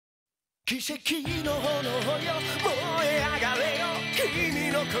奇跡の炎よ燃え上がれよ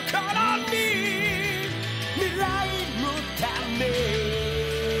君の心に未来のため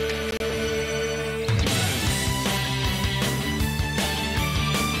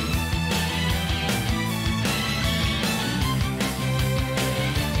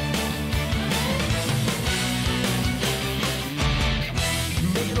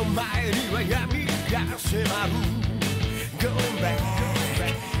目の前には闇が迫る Go back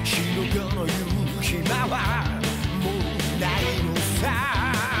白黒の夕日はもうないのさ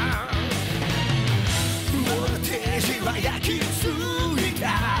ボルテージは焼き付いた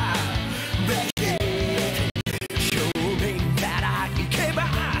正面から行けば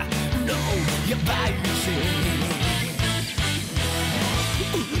No やばいぜ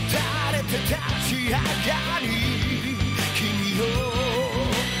撃たれて立ち上がり君を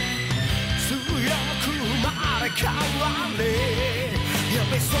強く生まれ変われ You'll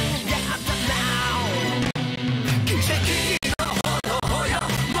be so gathered now 奇跡の炎よ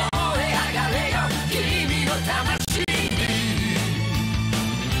燃え上がれよ君の魂に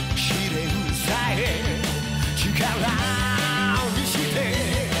試練さえ力にして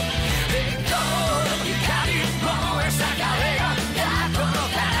栄光の光燃え盛れよ過去の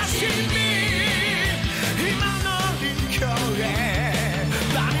悲しみ今の陸橋へ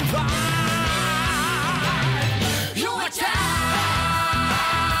Burning fire Your time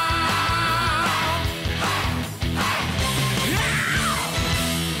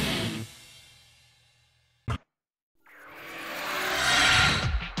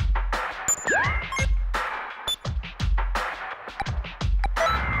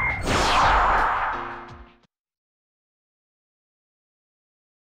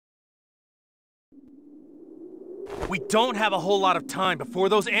We don't have a whole lot of time before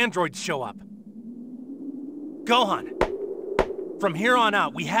those androids show up. Gohan, from here on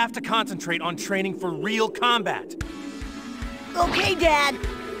out, we have to concentrate on training for real combat. Okay, Dad.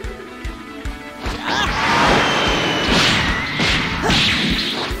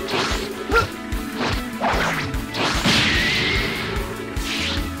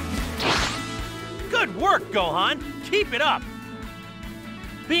 Good work, Gohan! Keep it up!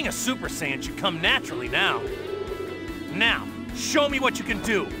 Being a Super Saiyan should come naturally now. Now, show me what you can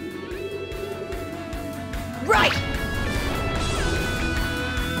do. Right!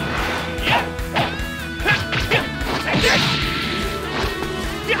 Take this!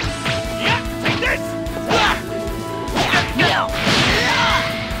 Take this! No!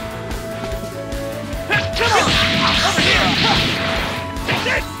 Come on! Over here! Take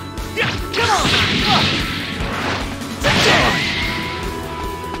this! Come on! Take this!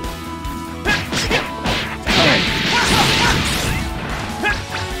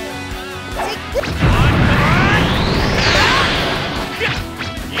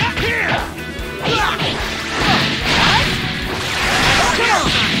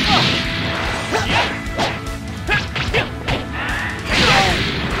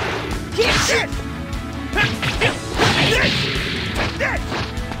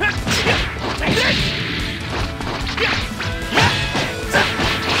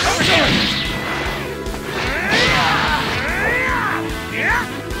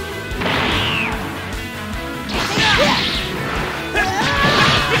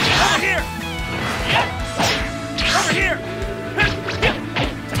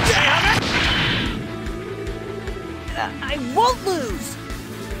 I won't lose!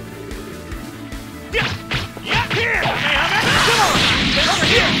 Here! Come on! Over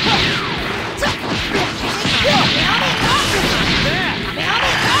here!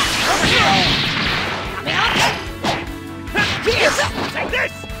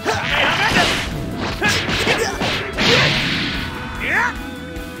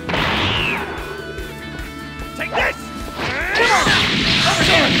 Take this! Take this! Come on! Over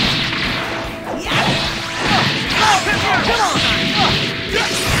here! Come on!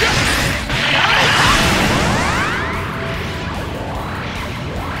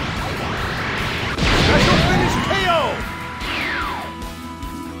 Special finish KO!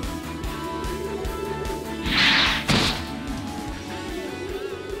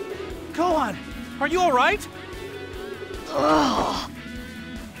 Gohan, are you all right? Oh.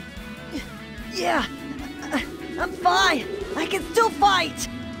 Yeah, I'm fine. I can still fight.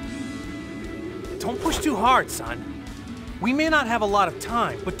 Don't push too hard, son. We may not have a lot of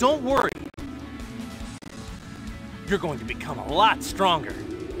time, but don't worry. You're going to become a lot stronger.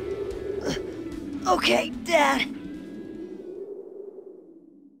 Okay, Dad.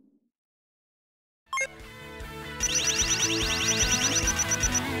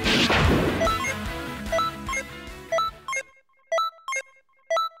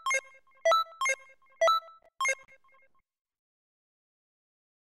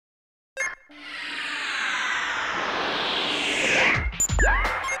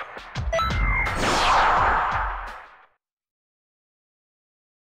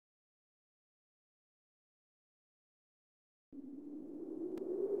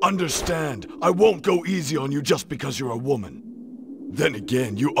 Understand, I won't go easy on you just because you're a woman. Then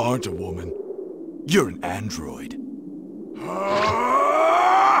again, you aren't a woman. You're an android.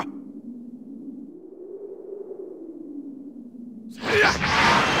 I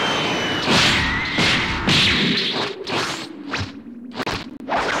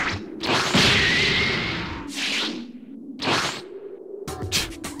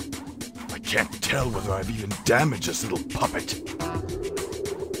can't tell whether I've even damaged this little puppet.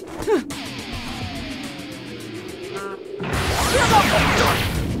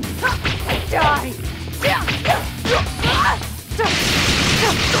 Die!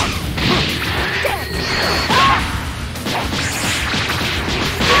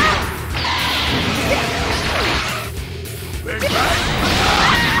 Big bang!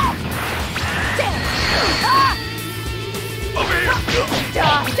 Over here!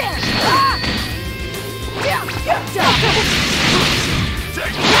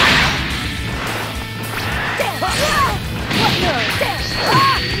 Take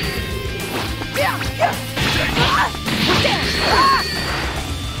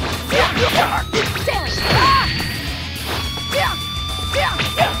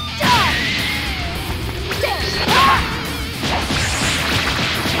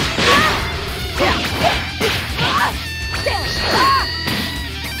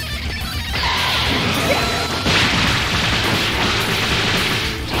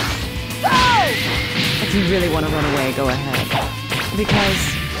If you really want to run away, go ahead. Because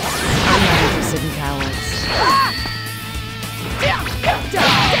I'm not interested in cowards.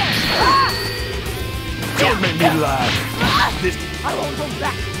 Don't make me laugh. I won't go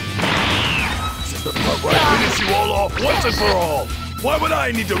back. This is the part where I finish you all off once and for all. Why would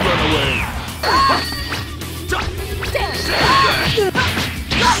I need to run away?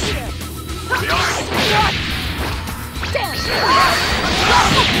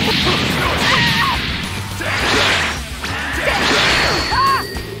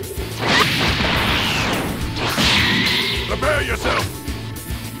 Prepare yourself.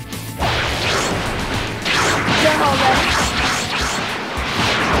 Done already.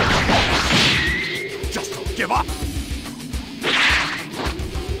 Just don't give up.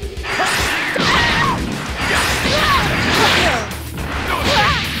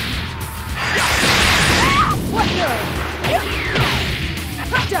 What good?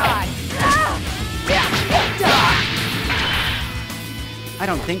 Die! I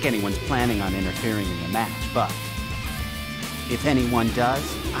don't think anyone's planning on interfering in the match, but if anyone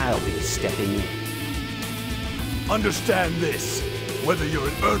does, I'll be stepping in. Understand this, whether you're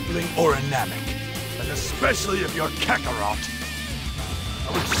an Earthling or a Namek, and especially if you're Kakarot,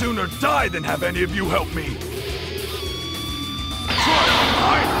 I would sooner die than have any of you help me. Try on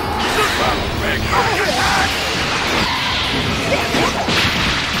my Super Big Attack!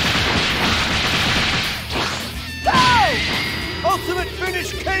 Ultimate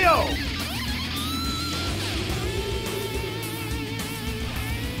finish KO!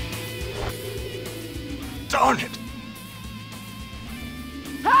 Darn it!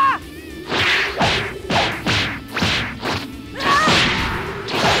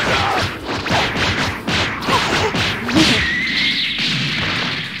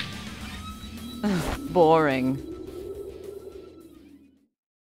 Boring.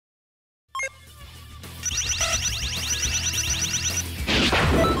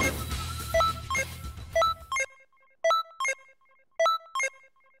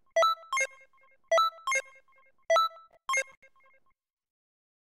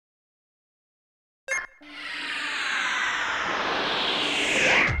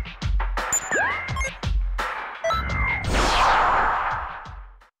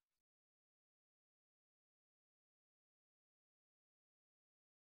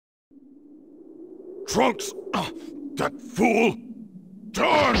 Trunks! That fool!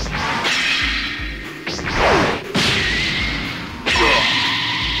 Turn!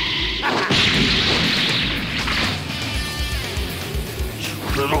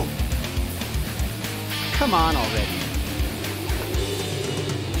 Little. Come on already.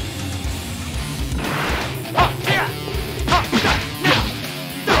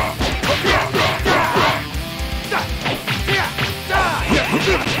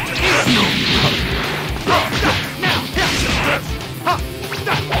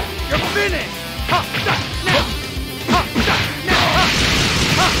 You're finished!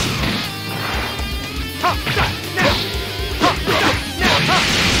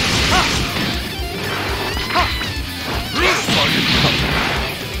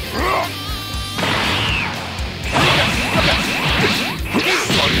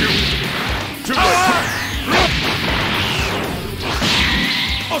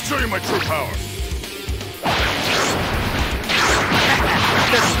 power.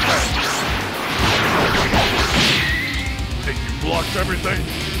 Think you blocked everything?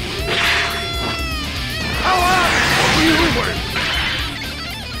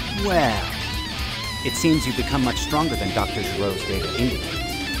 Well, it seems you've become much stronger than Dr. GERO'S data indicates.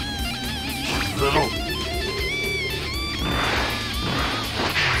 Little.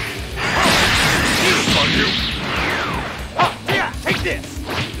 On you. Oh, yeah, take this!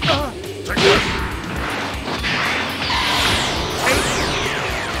 Take this.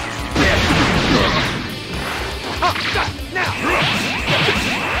 Now! Be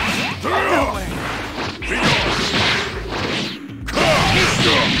gone.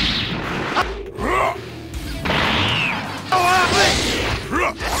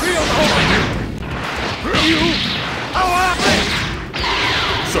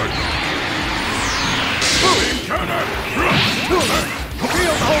 Sergeant. Encounter.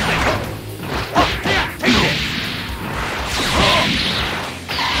 Feel the whole thing! Oh, yeah, take this!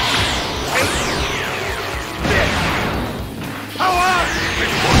 Power!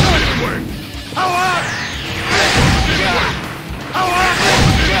 Power!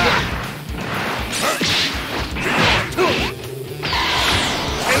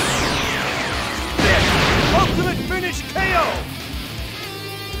 Ultimate finish KO!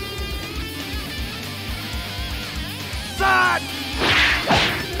 Sod!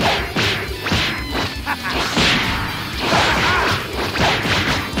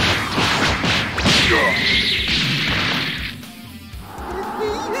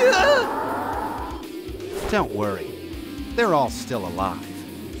 Don't worry. They're all still alive.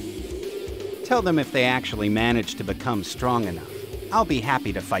 Tell them if they actually manage to become strong enough, I'll be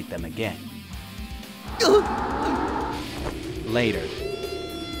happy to fight them again. Later.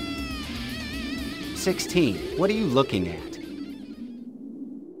 16, what are you looking at?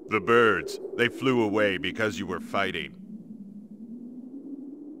 The birds. They flew away because you were fighting.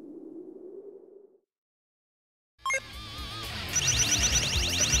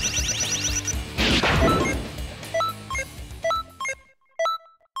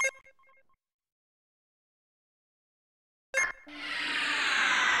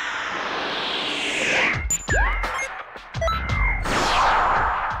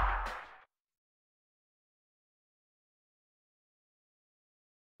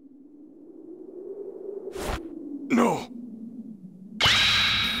 No!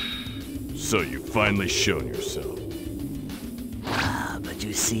 So you've finally shown yourself. But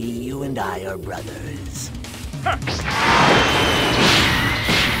you see, you and I are brothers.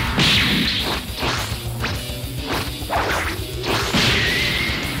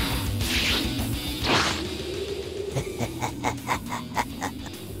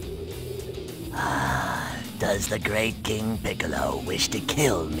 Does the great King Piccolo wish to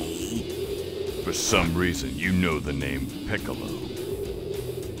kill me? For some reason, you know the name Piccolo.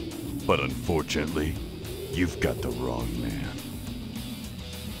 But unfortunately, you've got the wrong man.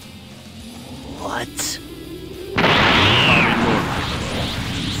 What?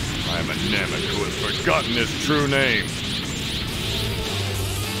 I'm a Namek who has forgotten his true name.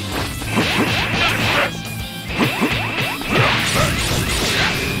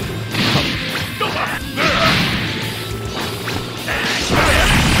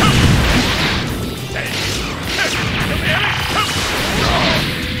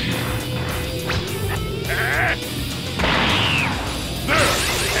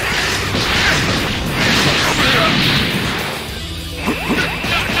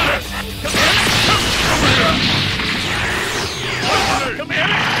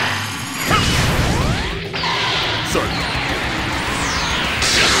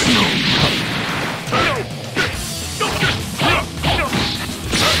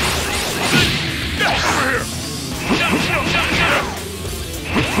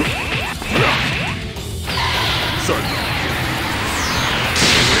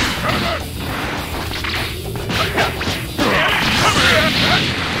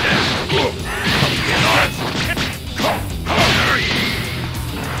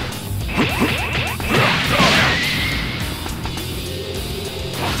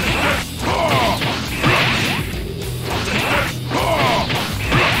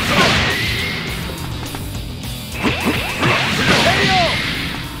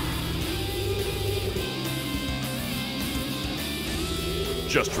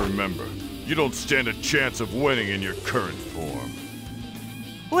 Just remember, you don't stand a chance of winning in your current form.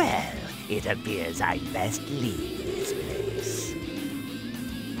 Well, it appears I'd best leave this place.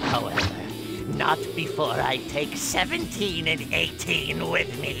 However, not before I take 17 and 18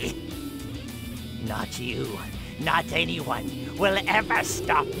 with me. Not you, Not anyone will ever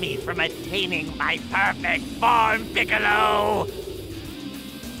stop me from attaining my perfect form, Piccolo!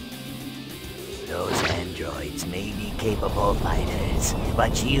 Those androids may be capable fighters,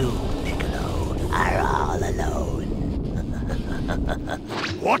 but you, Piccolo, are all alone.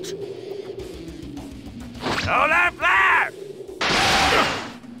 What? Solar Flare!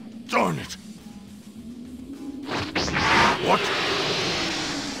 Darn it! What?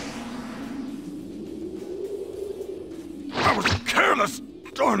 I was careless!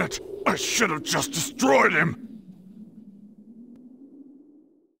 Darn it! I should have just destroyed him!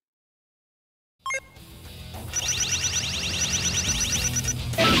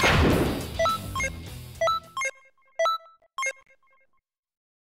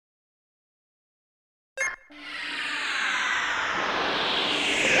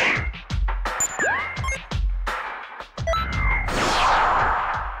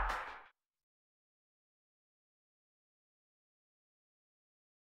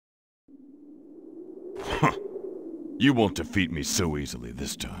 You won't defeat me so easily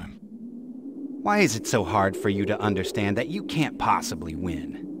this time. Why is it so hard for you to understand that you can't possibly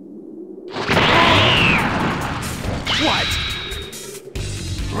win? What?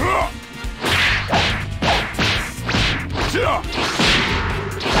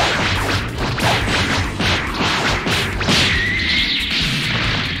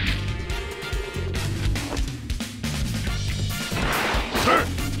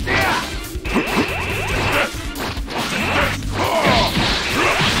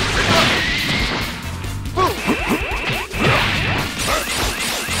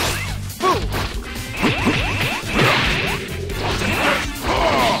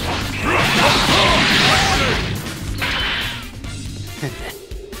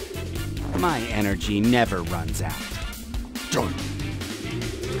 My energy never runs out. Darn.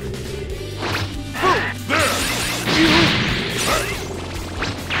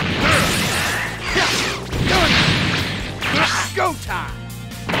 Go time!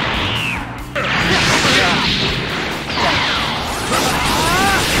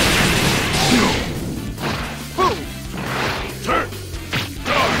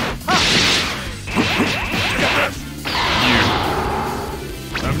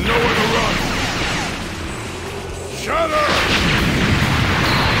 Have nowhere to run! Shatter!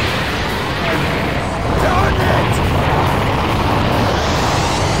 Darn it!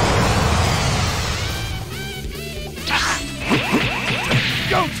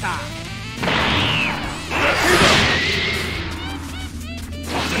 Go time!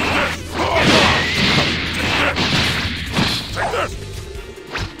 Take this!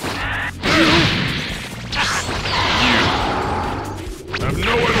 Have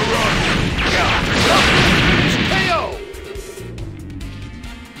nowhere to run! KO!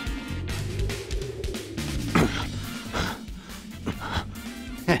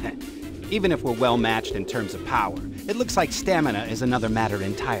 Even if we're well matched in terms of power, it looks like stamina is another matter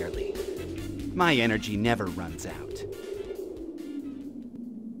entirely. My energy never runs out.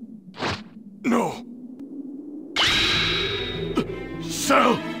 No!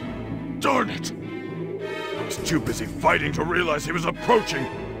 Cell! Darn it! I was too busy fighting to realize he was approaching!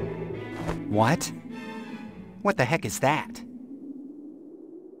 What? What the heck is that?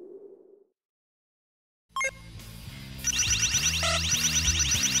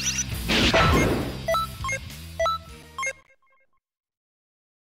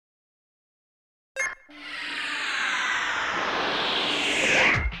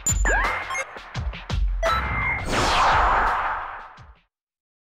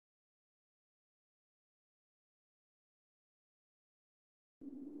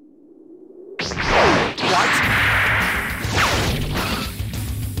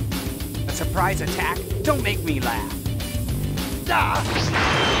 A surprise attack? Don't make me laugh.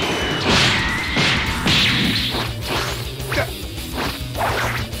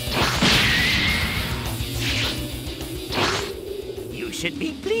 You should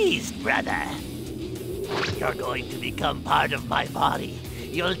be pleased, brother. You're going to become part of my body.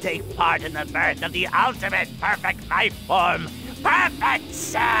 You'll take part in the birth of the ultimate perfect life form, Perfect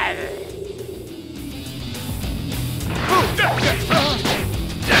Cell!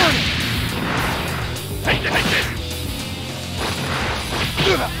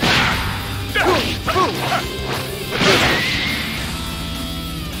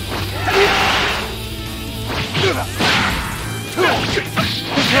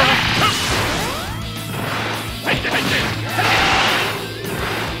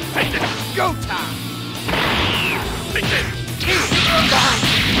 Go time!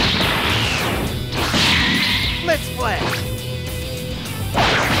 Let's play!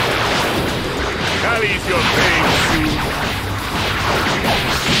 That is your pain!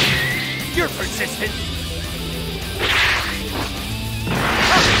 You're persistent.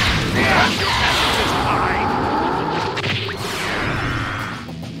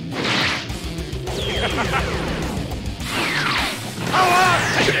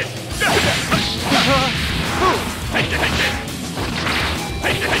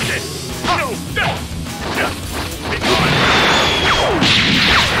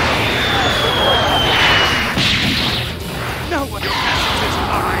 No one passes is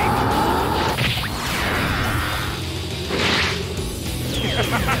mine.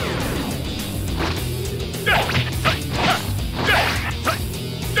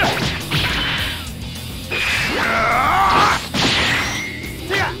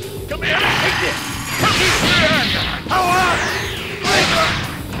 Come here, take this.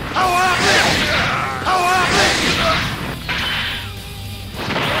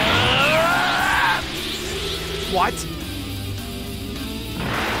 What?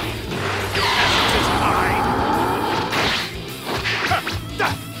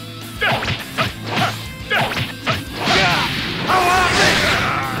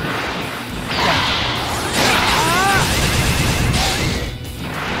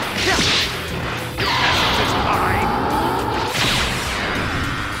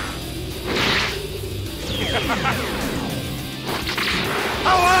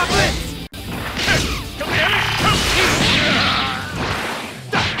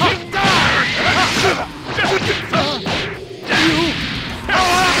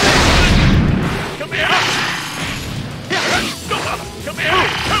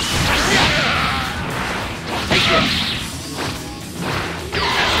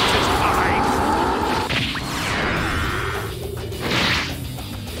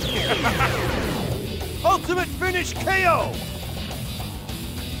 Ultimate finish KO!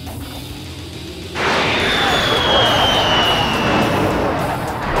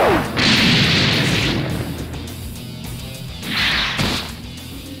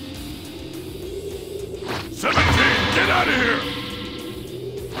 Get out of here!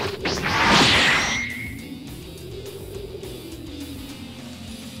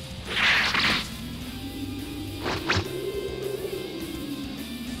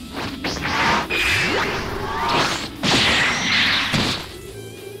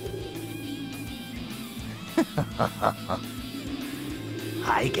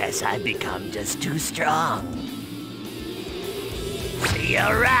 I guess I've become just too strong. See you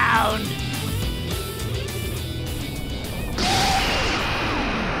around!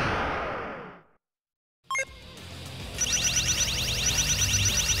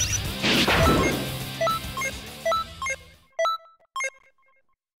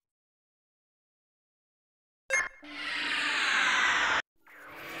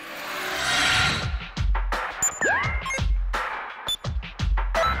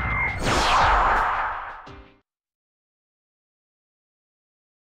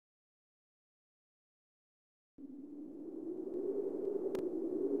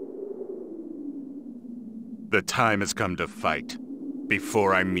 The time has come to fight,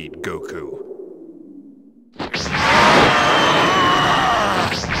 before I meet Goku.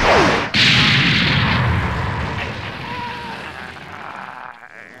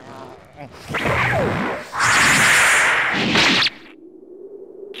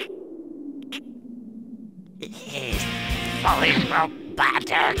 He's fully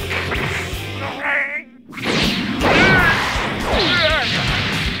robotic.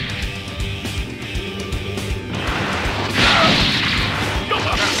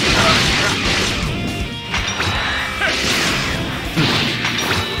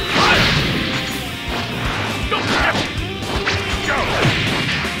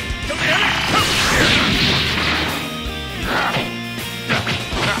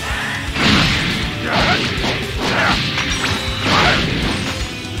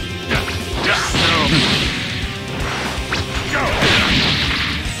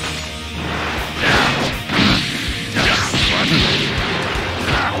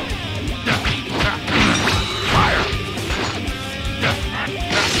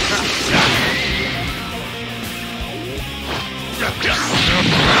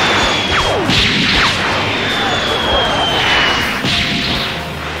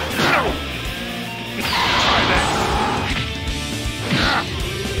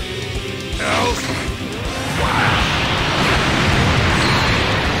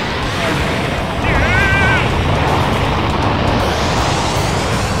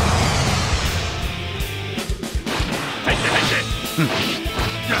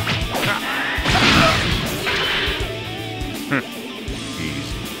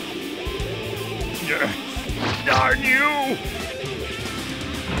 Darn you!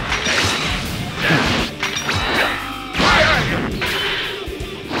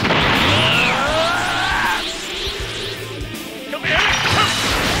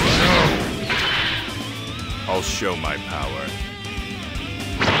 I'll show my power.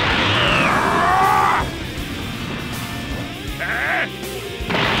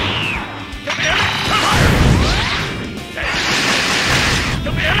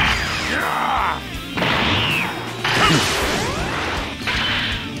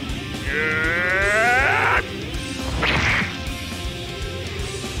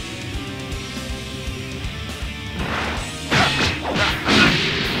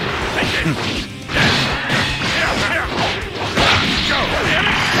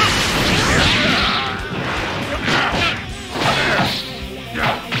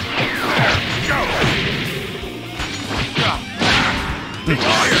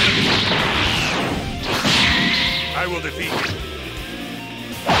 I will defeat you.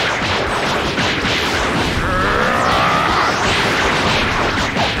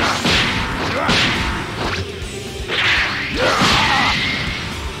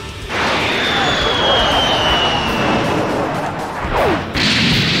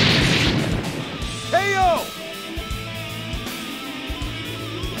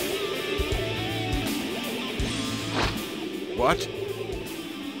 What?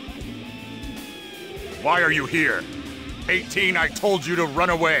 Why are you here? 18, I told you to run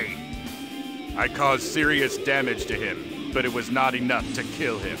away. I caused serious damage to him, but it was not enough to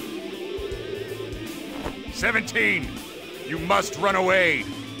kill him. 17, you must run away.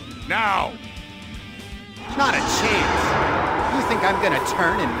 Now! Not a chance. You think I'm gonna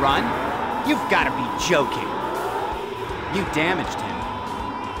turn and run? You've gotta be joking. You damaged him.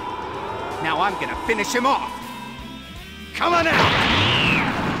 Now I'm gonna finish him off. Come on out!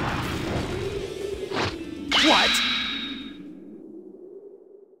 What?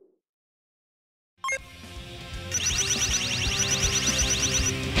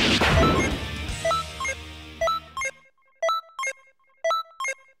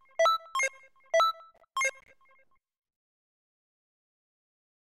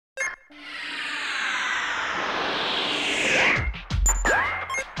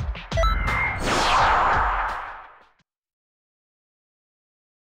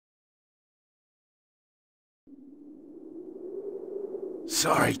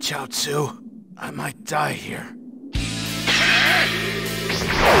 Sorry, Chaozu. I might die here.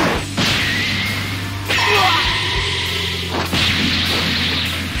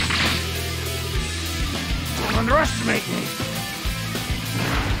 Don't underestimate me.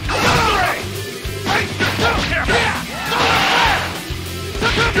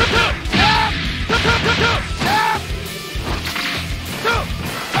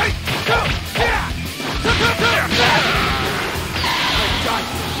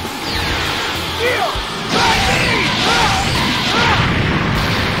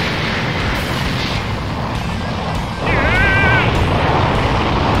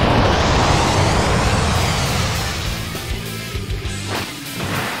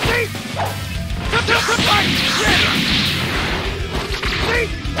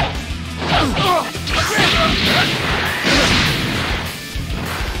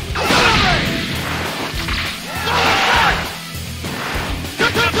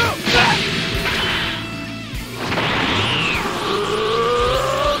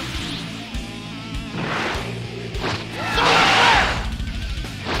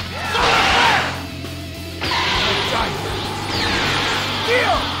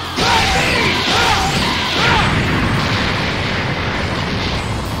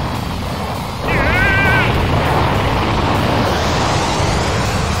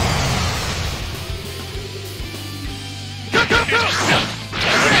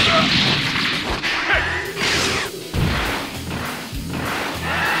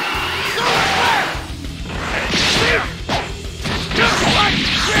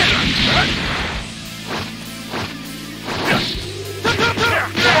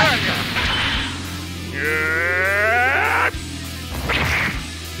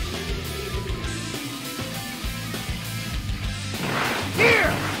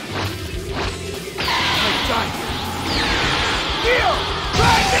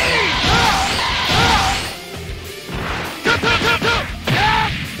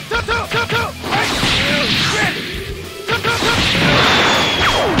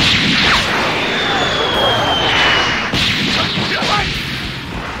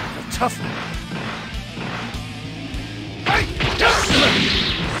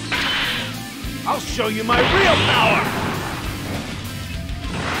 I'll show you my real power!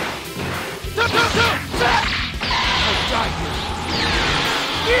 I'll die here!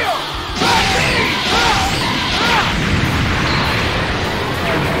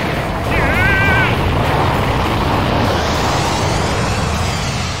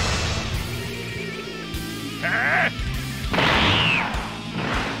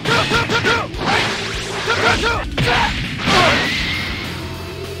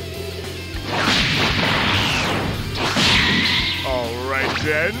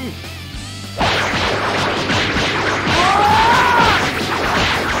 then.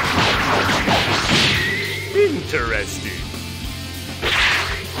 Interesting.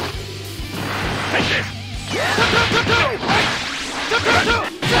 Take this!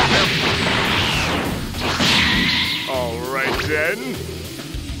 All right then.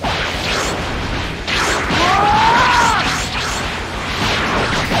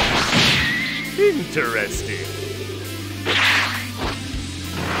 Interesting.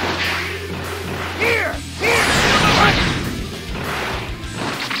 Here! Here!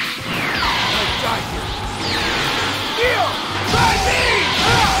 I'll die here. Heal! Try me!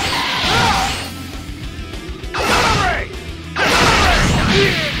 Accelerate!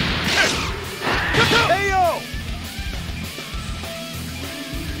 Accelerate! Hey, yo!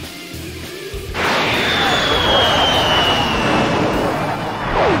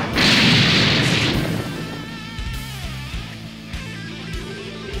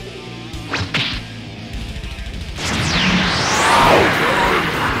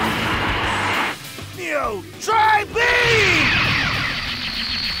 Try beam!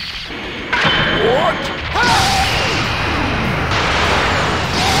 What?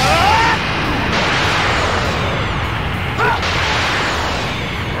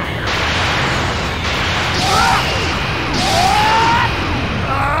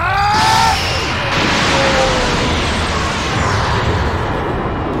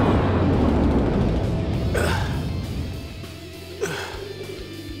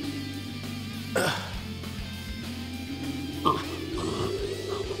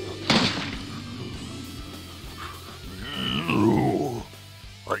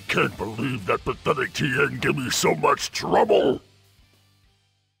 I can't believe that pathetic TN gave me so much trouble!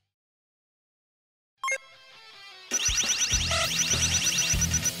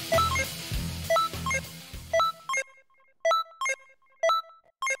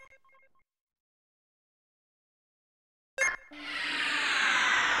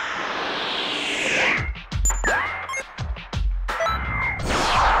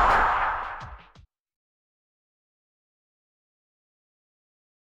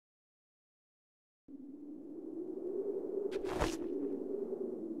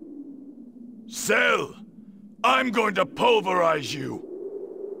 Cell, I'm going to pulverize you.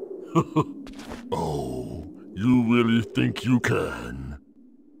 Oh, you really think you can?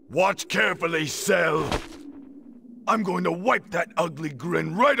 Watch carefully, Cell. I'm going to wipe that ugly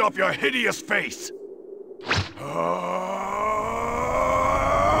grin right off your hideous face.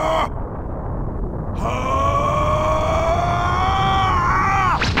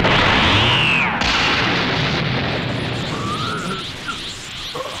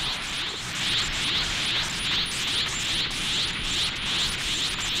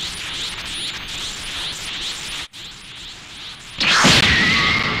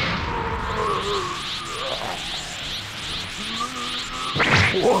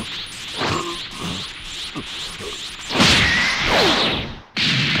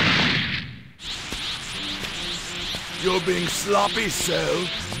 You're being sloppy, Cell.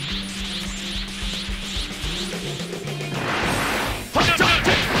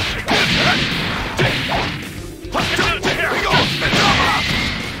 Here we go!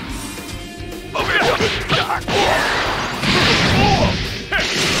 Over here!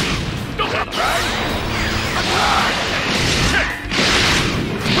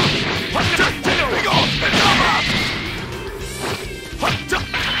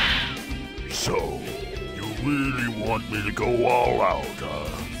 So, you really want me to go all out, huh?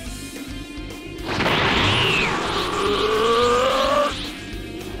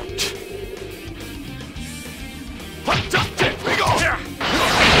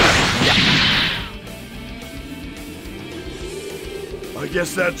 I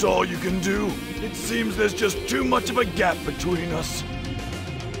guess that's all you can do. It seems there's just too much of a gap between us.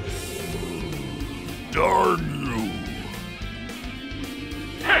 Darn you!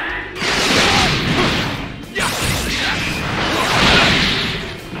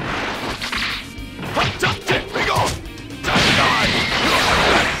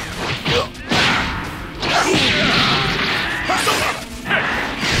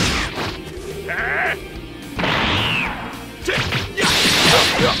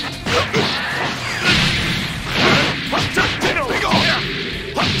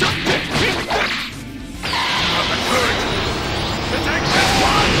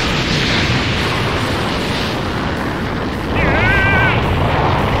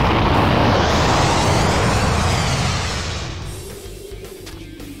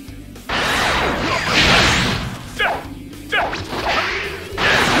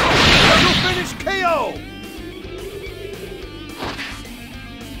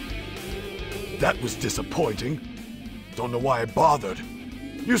 That was disappointing. Don't know why I bothered.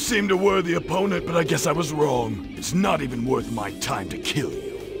 You seemed a worthy opponent, but I guess I was wrong. It's not even worth my time to kill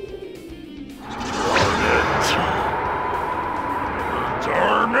you.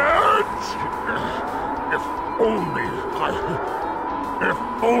 Darn it! If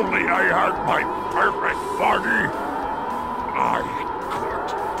only I had my perfect body, I could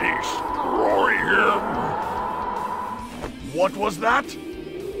destroy him. What was that?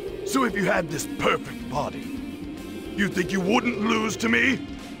 So if you had this perfect body, you think you wouldn't lose to me?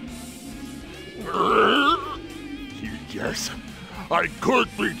 Yes, I could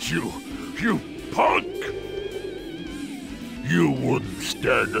beat you, you punk! You wouldn't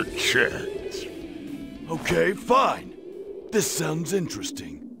stand a chance. Okay, fine. This sounds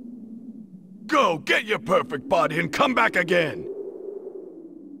interesting. Go, get your perfect body and come back again!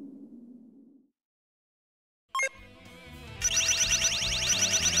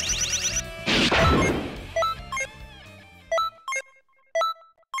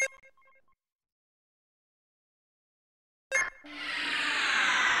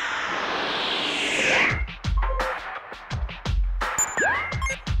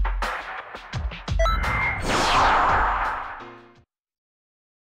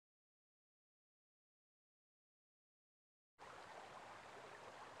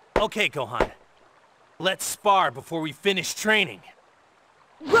 Okay, Gohan. Let's spar before we finish training.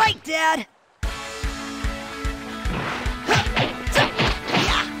 Right, Dad!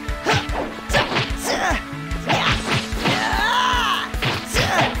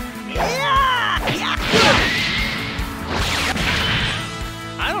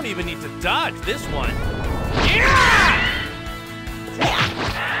 I don't even need to dodge this one.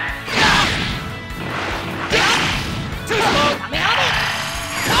 Too slow!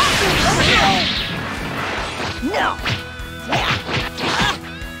 No!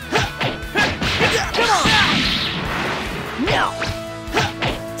 Come on! No!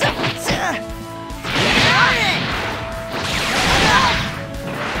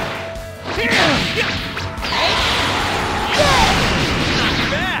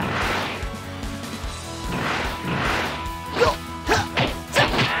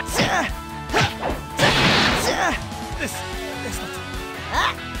 This looks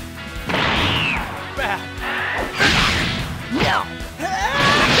bad. No!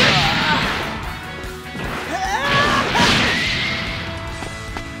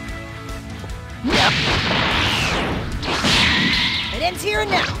 It ends here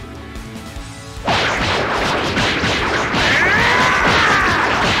and now.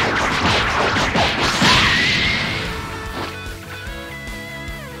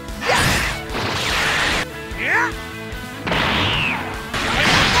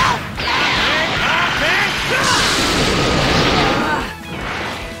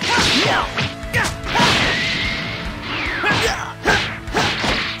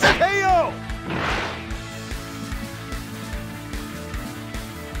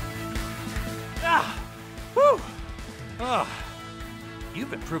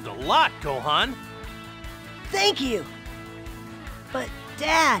 You've improved a lot, Gohan. Thank you. But,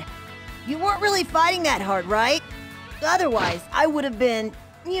 Dad, you weren't really fighting that hard, right? Otherwise, I would have been,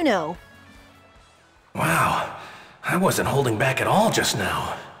 you know. Wow, I wasn't holding back at all just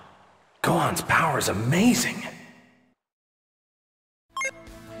now. Gohan's power is amazing.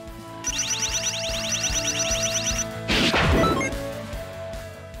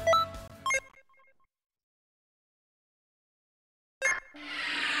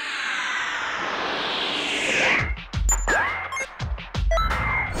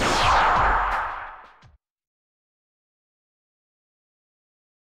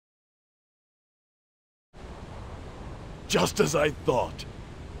 Just as I thought.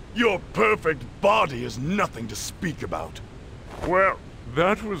 Your perfect body is nothing to speak about. Well,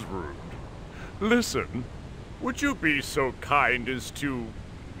 that was rude. Listen, would you be so kind as to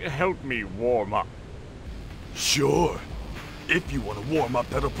help me warm up? Sure. If you want to warm up,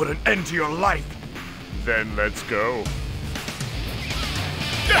 that'll put an end to your life. Then let's go.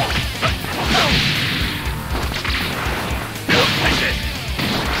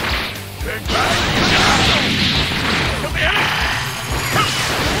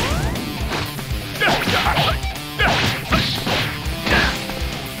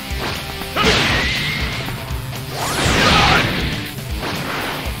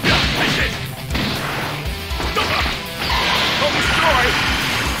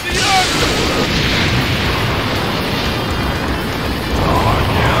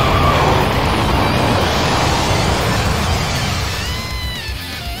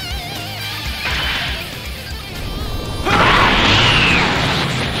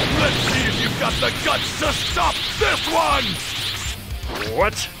 the guts to stop this one!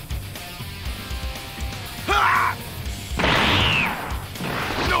 What? Ha!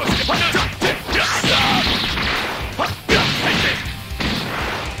 No, behind you!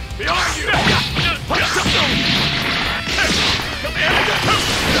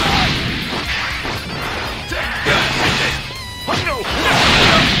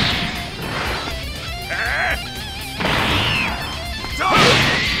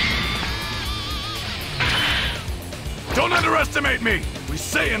 Don't underestimate me! We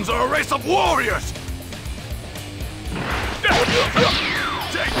Saiyans are a race of warriors!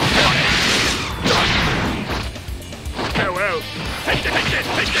 Farewell. Take this!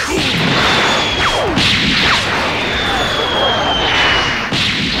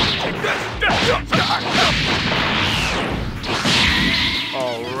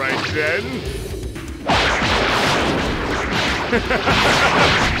 All right then.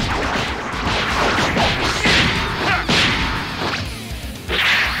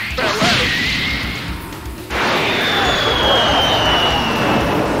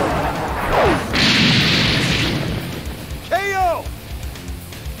 KO!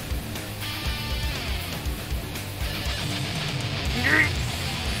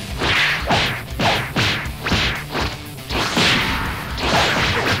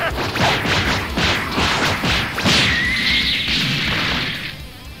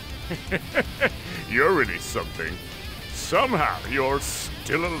 You're really something. Somehow you're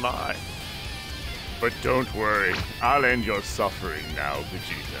still alive. But don't worry, I'll end your suffering now,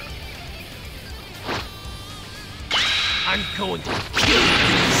 Vegeta. I'm going to kill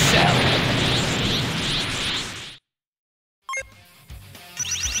you, Cell.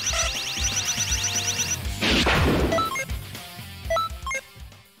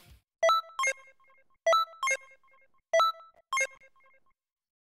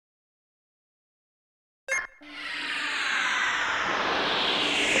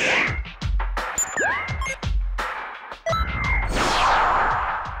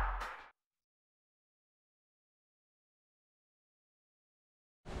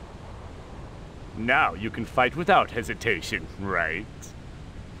 Now you can fight without hesitation, right?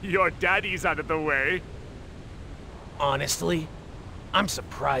 Your daddy's out of the way. Honestly, I'm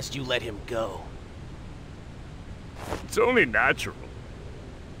surprised you let him go. It's only natural.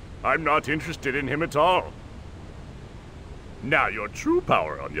 I'm not interested in him at all. Now your true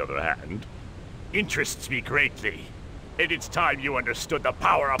power, on the other hand, interests me greatly. And it's time you understood the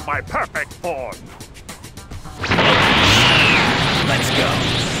power of my perfect form. Let's go.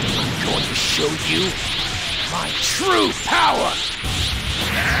 I'm going to show you my true power.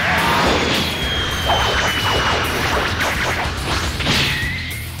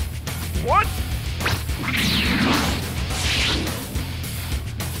 What?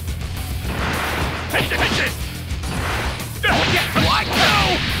 Take this! What?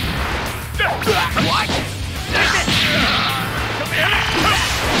 No! What? Come here!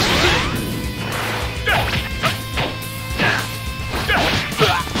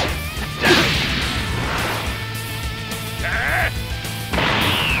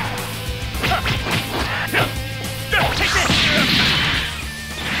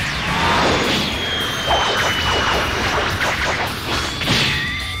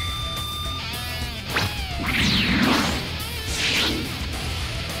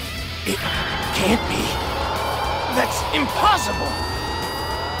 It can't be. That's impossible.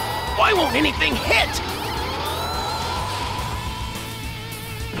 Why won't anything hit?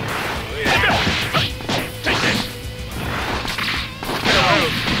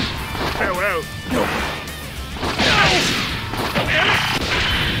 Farewell. No. No!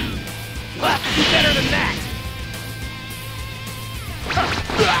 We'll have to do better than that.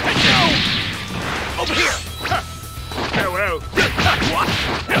 No! Over here! Farewell. What?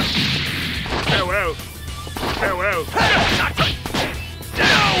 Farewell. Farewell.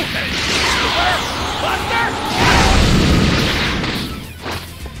 No! Buster!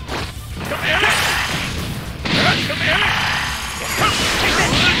 Come here!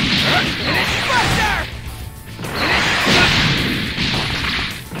 Finish Buster!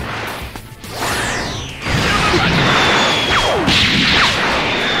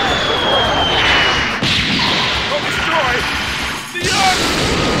 Go destroy the Earth!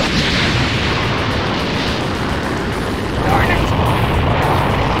 Darn it!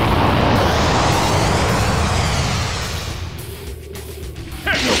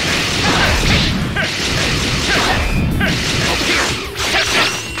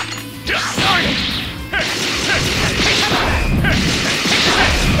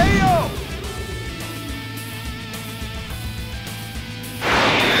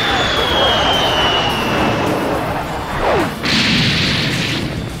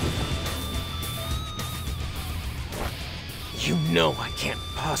 can't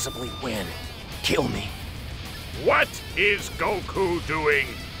possibly win. Kill me. What is Goku doing?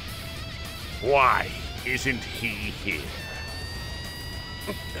 Why isn't he here?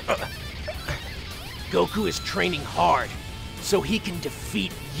 Goku is training hard, so he can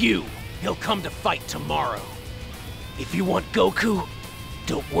defeat you. He'll come to fight tomorrow. If you want Goku,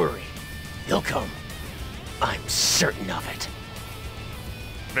 don't worry. He'll come. I'm certain of it.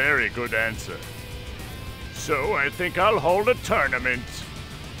 Very good answer. So I think I'll hold a tournament.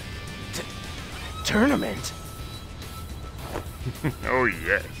 Tournament? Oh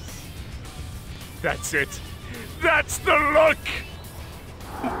yes. That's it. That's the look!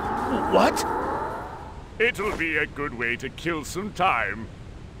 What? It'll be a good way to kill some time.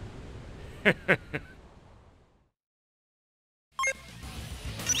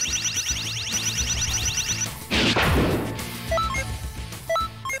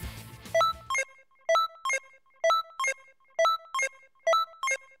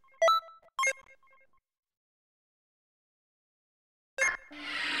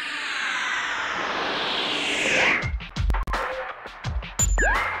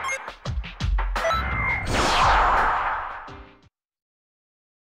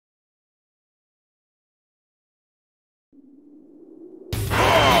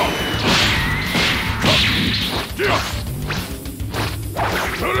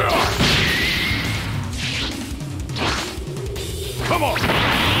 Come on!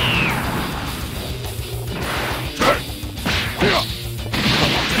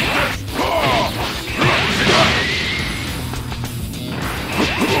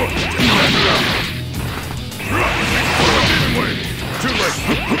 Too late!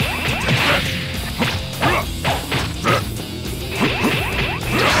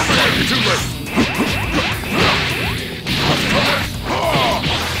 Too late!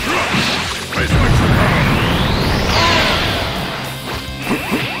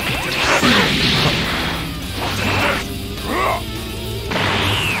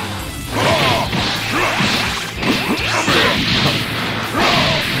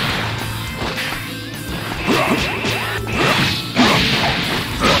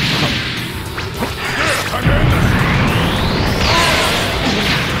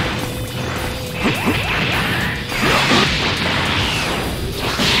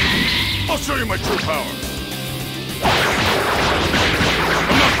 I'll show you my true power.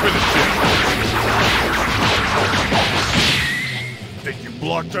 I'm not finished yet. Think you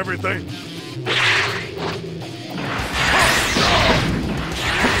blocked everything?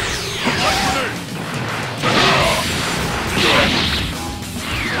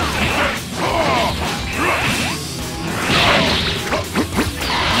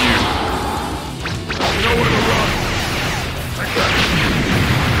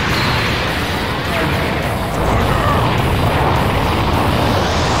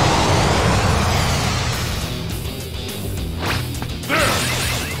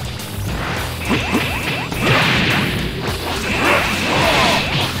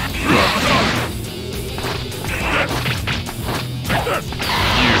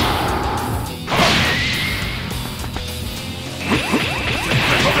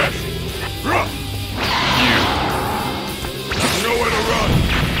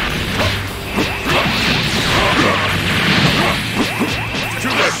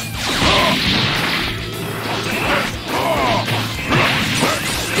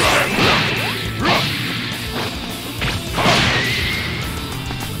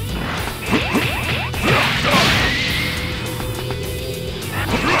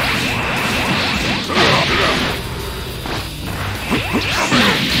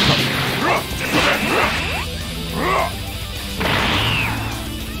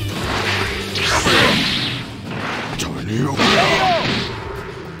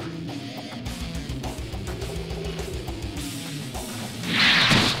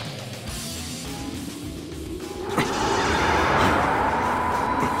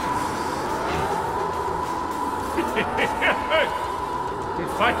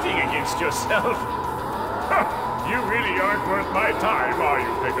 Fighting against yourself? Huh, you really aren't worth my time, are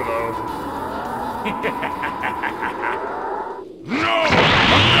you, Piccolo? No!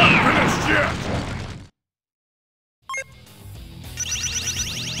 I'm not finished yet!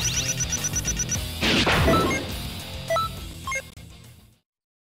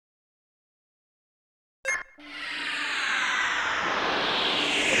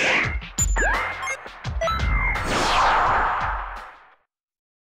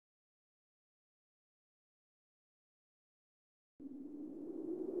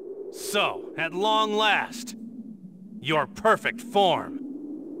 So, at long last, your perfect form.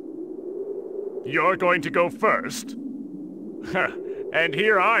 You're going to go first? And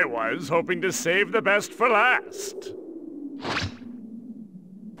here I was, hoping to save the best for last.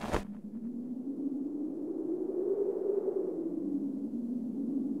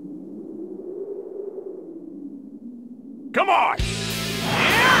 Come on!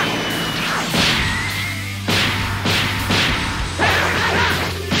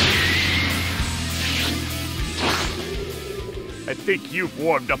 I think you've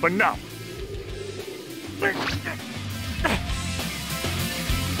warmed up enough.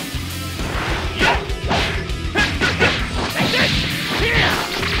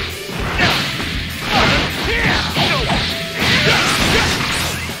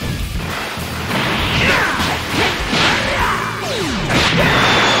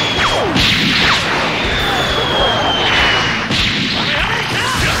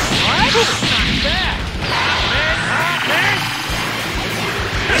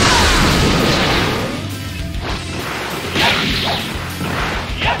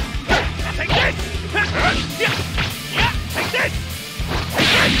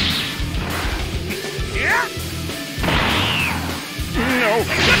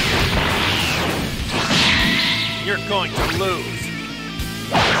 You're going to lose.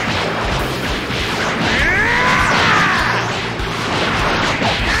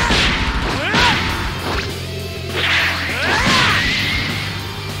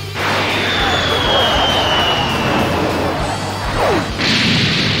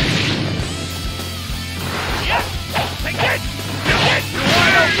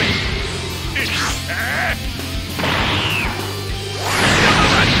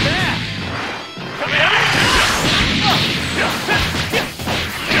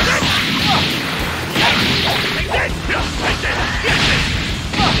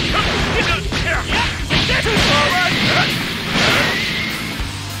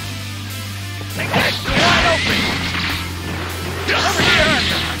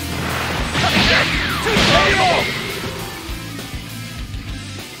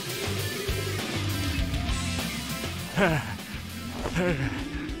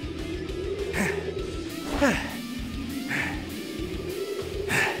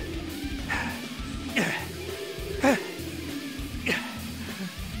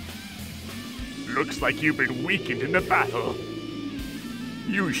 Looks like you've been weakened in the battle.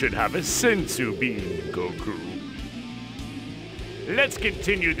 You should have a sensu bean, Goku. Let's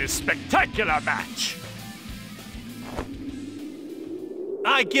continue this spectacular match.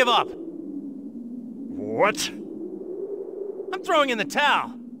 I give up. What? I'm throwing in the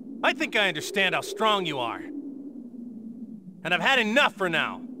towel. I think I understand how strong you are. And I've had enough for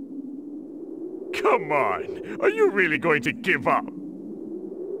now. Come on. Are you really going to give up?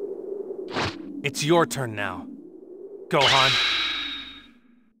 It's your turn now, Gohan.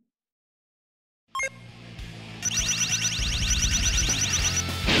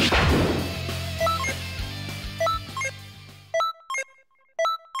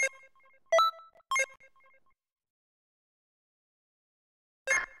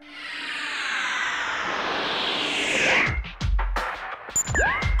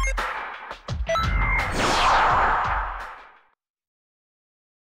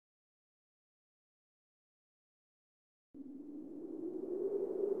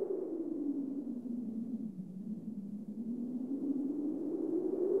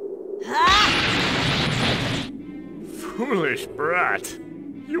 Foolish brat.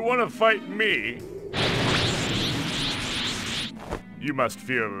 You want to fight me? You must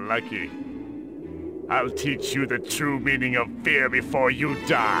feel lucky. I'll teach you the true meaning of fear before you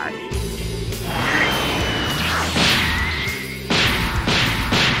die.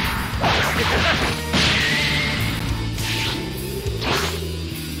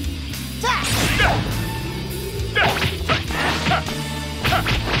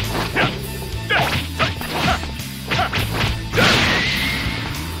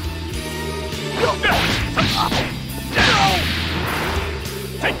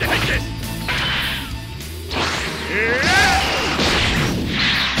 Take this!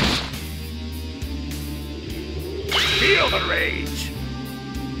 Feel the rage!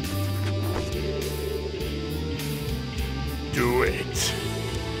 Do it!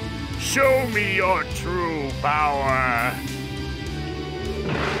 Show me your true power!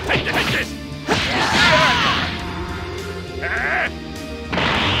 Take this!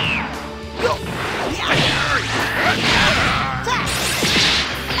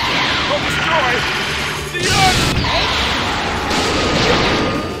 Destroy the earth!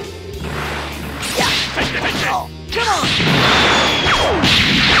 Take this! Come on!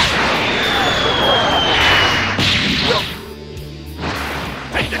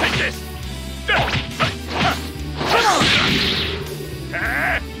 Take this! Come on!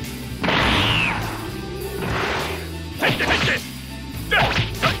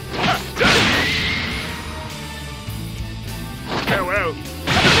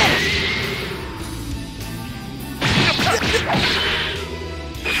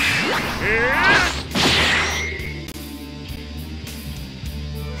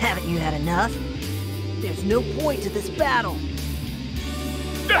 haven't you had enough? There's no point to this battle.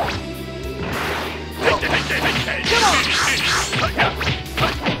 Come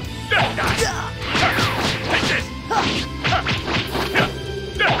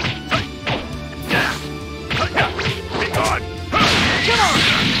on!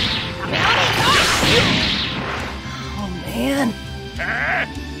 Oh, man.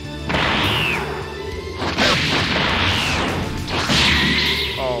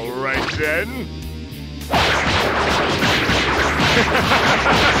 All right, then.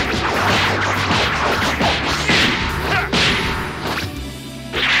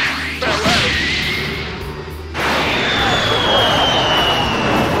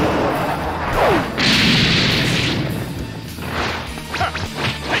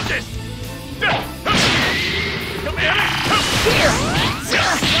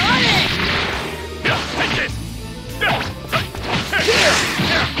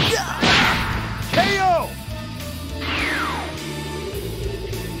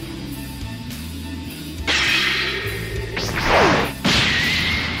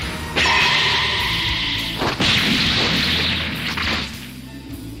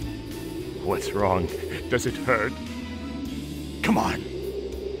 What's wrong? Does it hurt? Come on.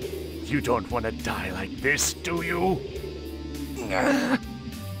 You don't want to die like this, do you?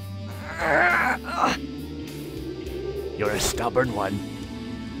 You're a stubborn one.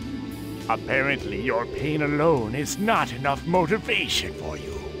 Apparently, your pain alone is not enough motivation for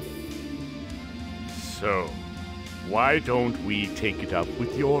you. So, why don't we take it up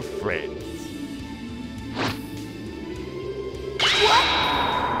with your friends?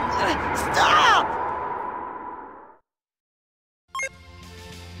 Stop!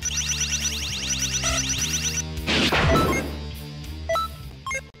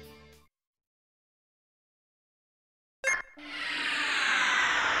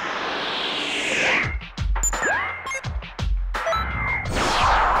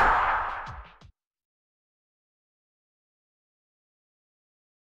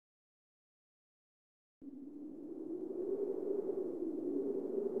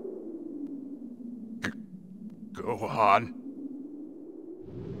 Go on.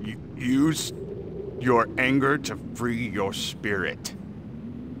 Use your anger to free your spirit.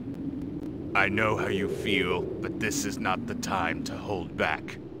 I know how you feel, but this is not the time to hold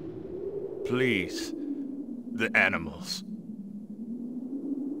back. Please, the animals.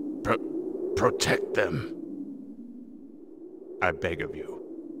 Protect them. I beg of you.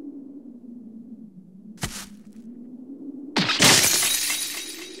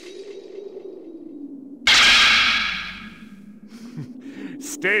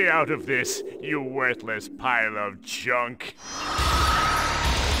 Stay out of this, you worthless pile of junk.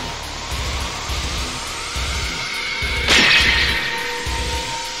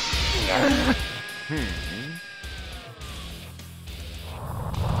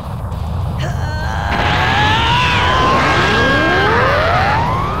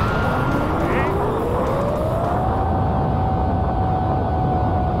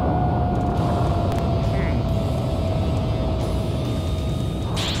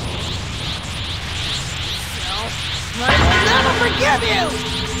 Forgive you!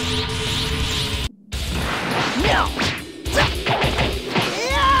 No!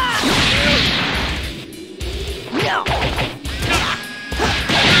 No!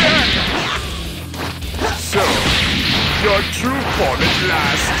 So, your true form at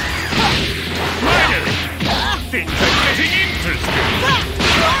last. Finally! Things are getting interesting!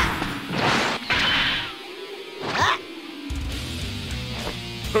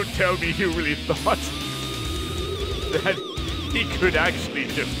 Don't tell me you really thought that he could actually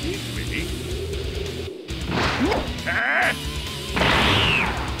defeat me.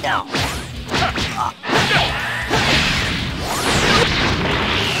 No!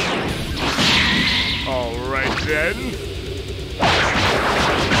 All right then.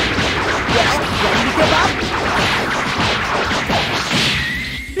 Well, ready to give up?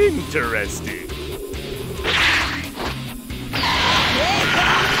 Interesting.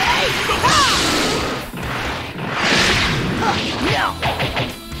 No!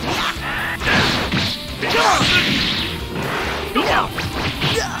 Come on! No!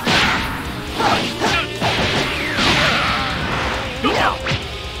 No!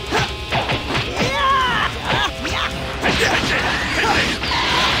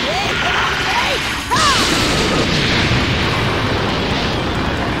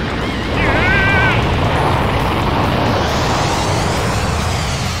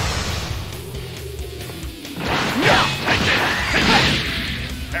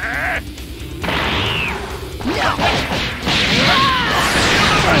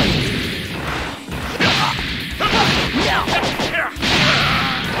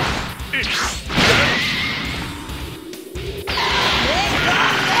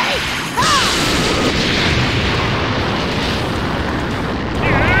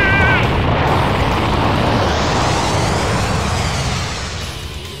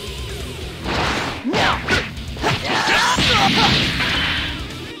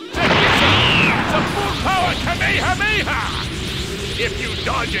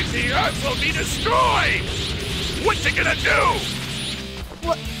 charge it, the Earth will be destroyed! What's it gonna do?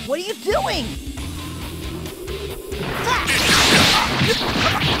 What are you doing?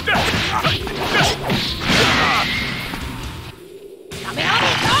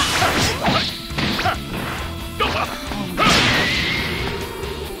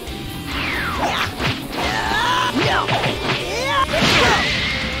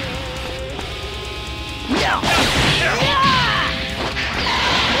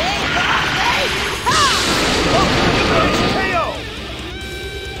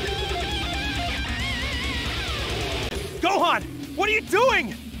 Gohan, what are you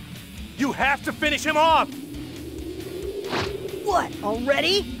doing? You have to finish him off! What,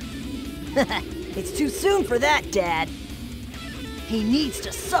 already? It's too soon for that, Dad. He needs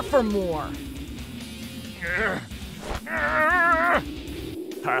to suffer more.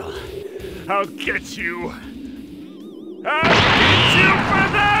 I'll get you. I'll get you for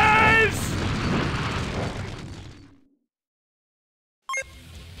this!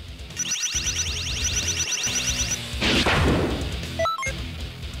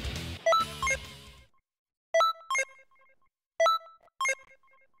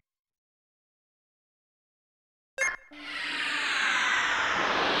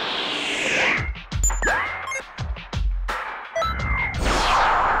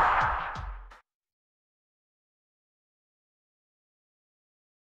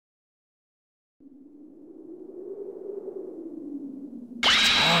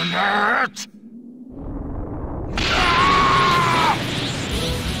 It!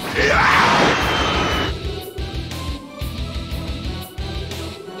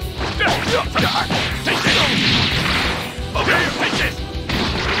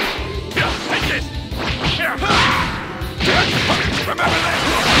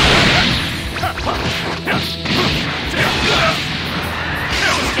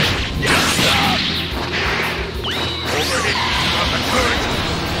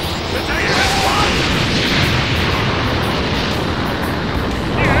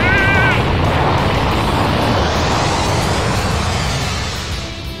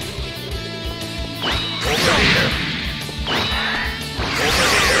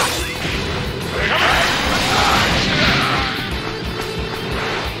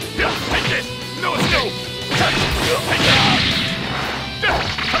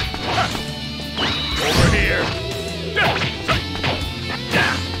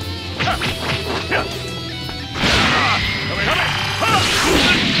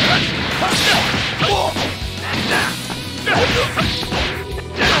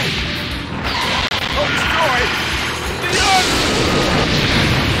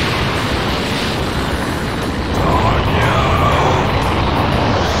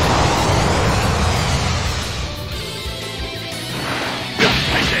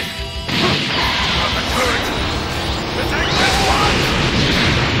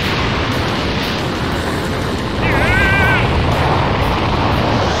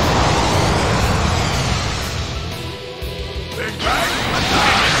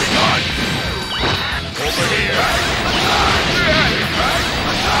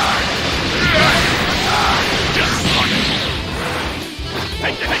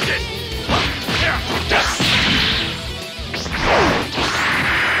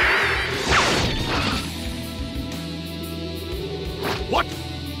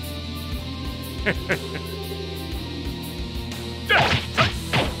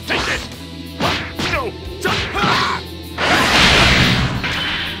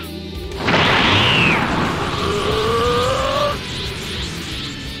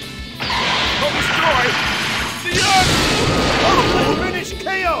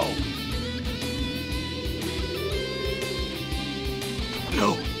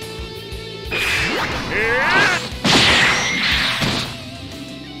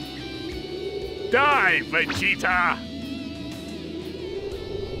 Die, Vegeta!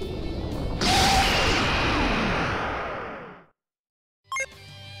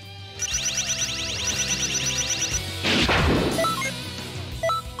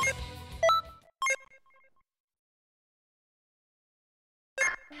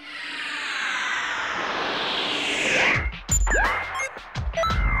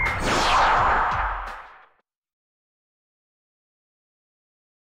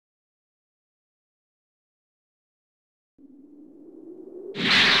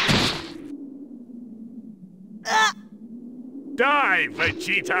 Die,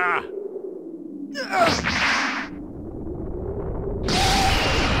 Vegeta!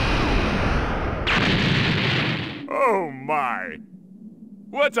 Oh my!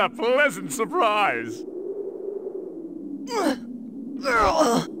 What a pleasant surprise!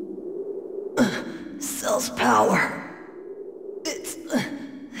 Cell's power.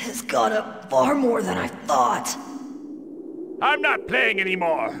 It's got up far more than I thought. I'm not playing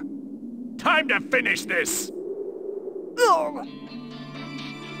anymore. Time to finish this. No!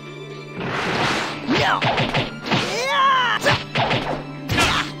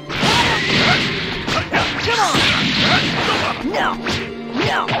 Come on! No!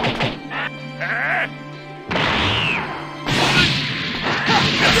 No!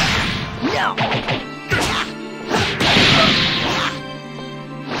 No!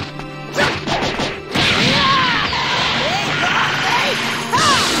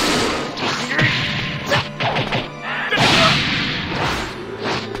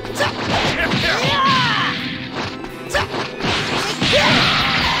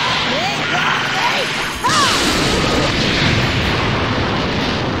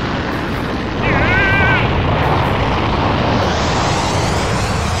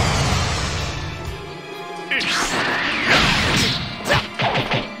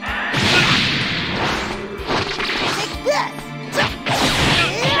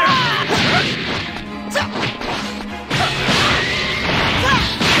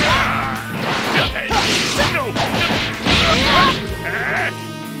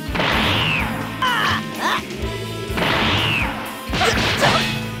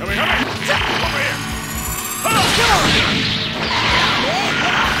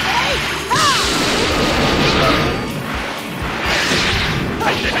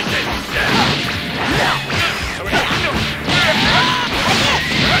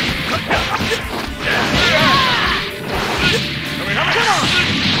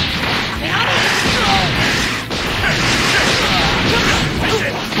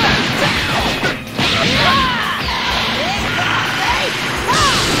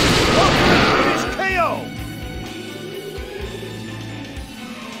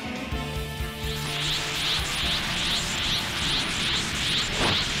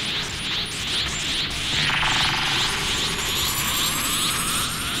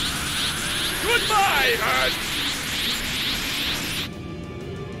 Goodbye, Earth!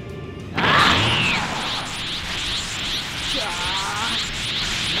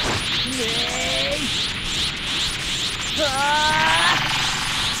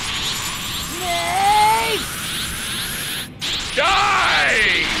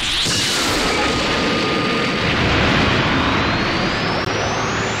 Die!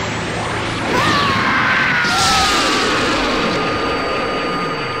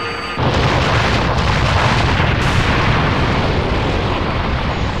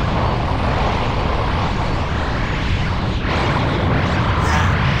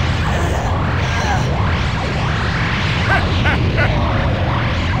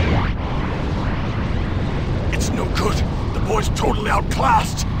 It's no good. The boy's totally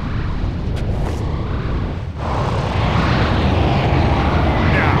outclassed.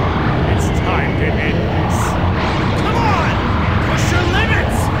 Now, it's time to end this. Come on! Push your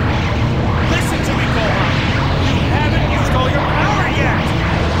limits! Listen to me, Gohan! You haven't used all your power yet!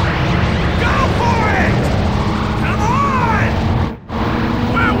 Go for it! Come on!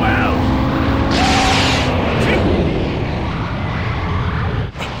 Farewell!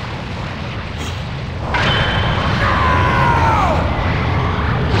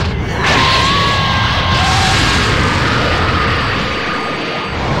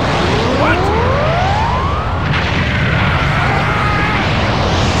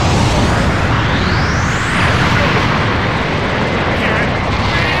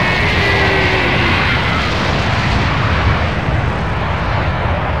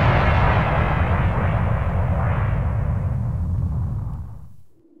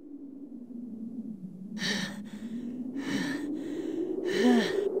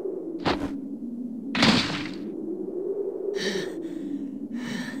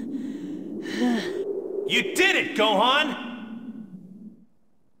 You did it, Gohan!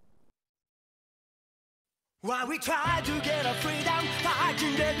 While we try to get our freedom,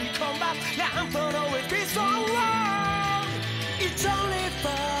 fighting deadly combat, and for always be so long. It's only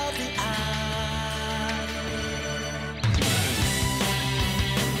for the eye.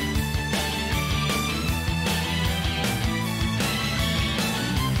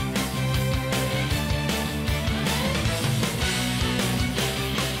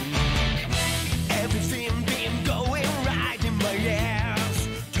 Everything been going right in my ears.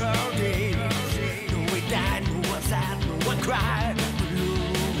 30 days, no we died, no one sad, no one cried.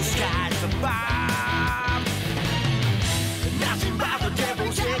 Blue skies above. Nothing but the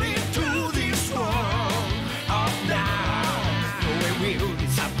devil's area.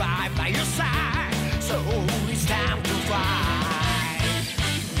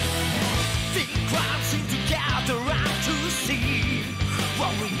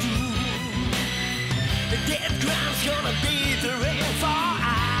 It's gonna be the rain for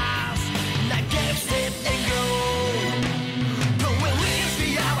us. Now get set and go. But when we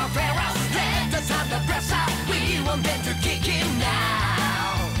see our parents, let us have the pressure. We want them to kick in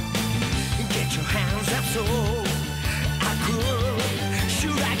now. Get your hands up so I could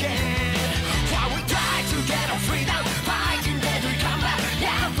shoot again. While we try to get our freedom, fighting that we come back.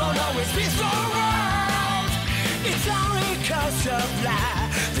 Yeah, for always peaceful world. It's only cause of life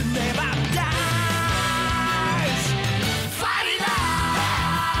that never dies. Fight it out.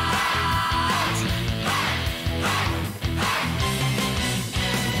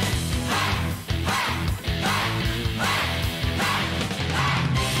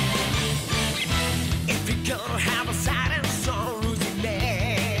 If you're gonna have a silent song, losing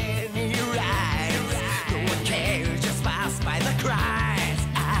many rights, no one cares, just pass by the cries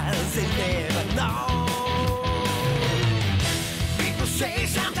as they never know. People say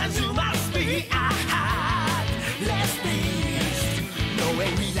sometimes you must be a heartless beast. No way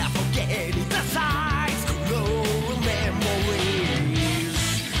we'll not forget it, the sights, cruel memories.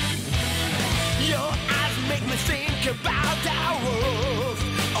 Your eyes make me think about our wolf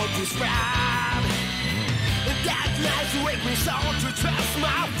or describe. That night wake me so to trust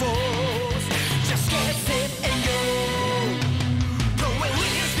my foes. Just get set and go. But when we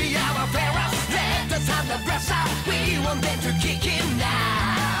see our parents, let us have the pressure. We want them to kick in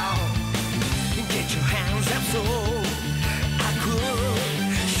now. Get your hands up so I could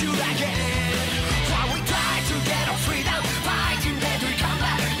shoot again. While we try to get our freedom, fighting that we come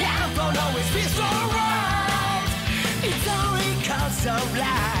back. Yeah, for always peaceful world. It's only cause of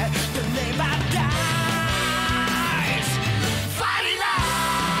life that never dies. Fight it out.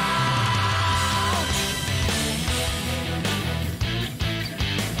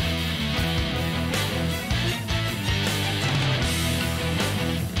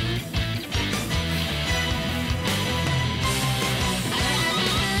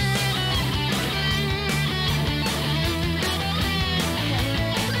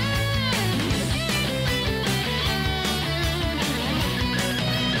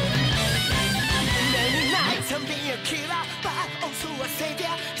 Many nights I'm being a killer, but also a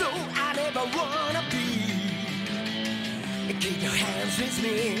savior, though I never wanna be. Keep your hands with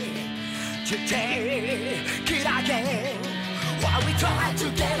me to take it again. While we try to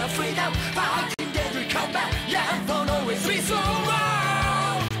get our freedom, fighting that we come back. Yeah, for always peaceful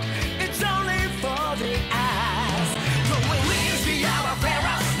world. It's only for the eyes. But when we see our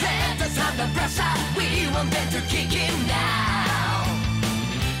parents, let us have the pressure. We want them to kick in now.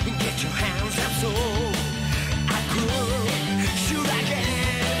 Get your hands up so I could shoot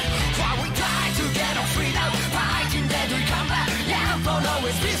again. While we try to get our freedom, fighting that we come back. Yeah, for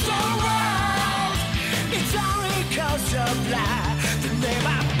always peaceful world. It's only cause of life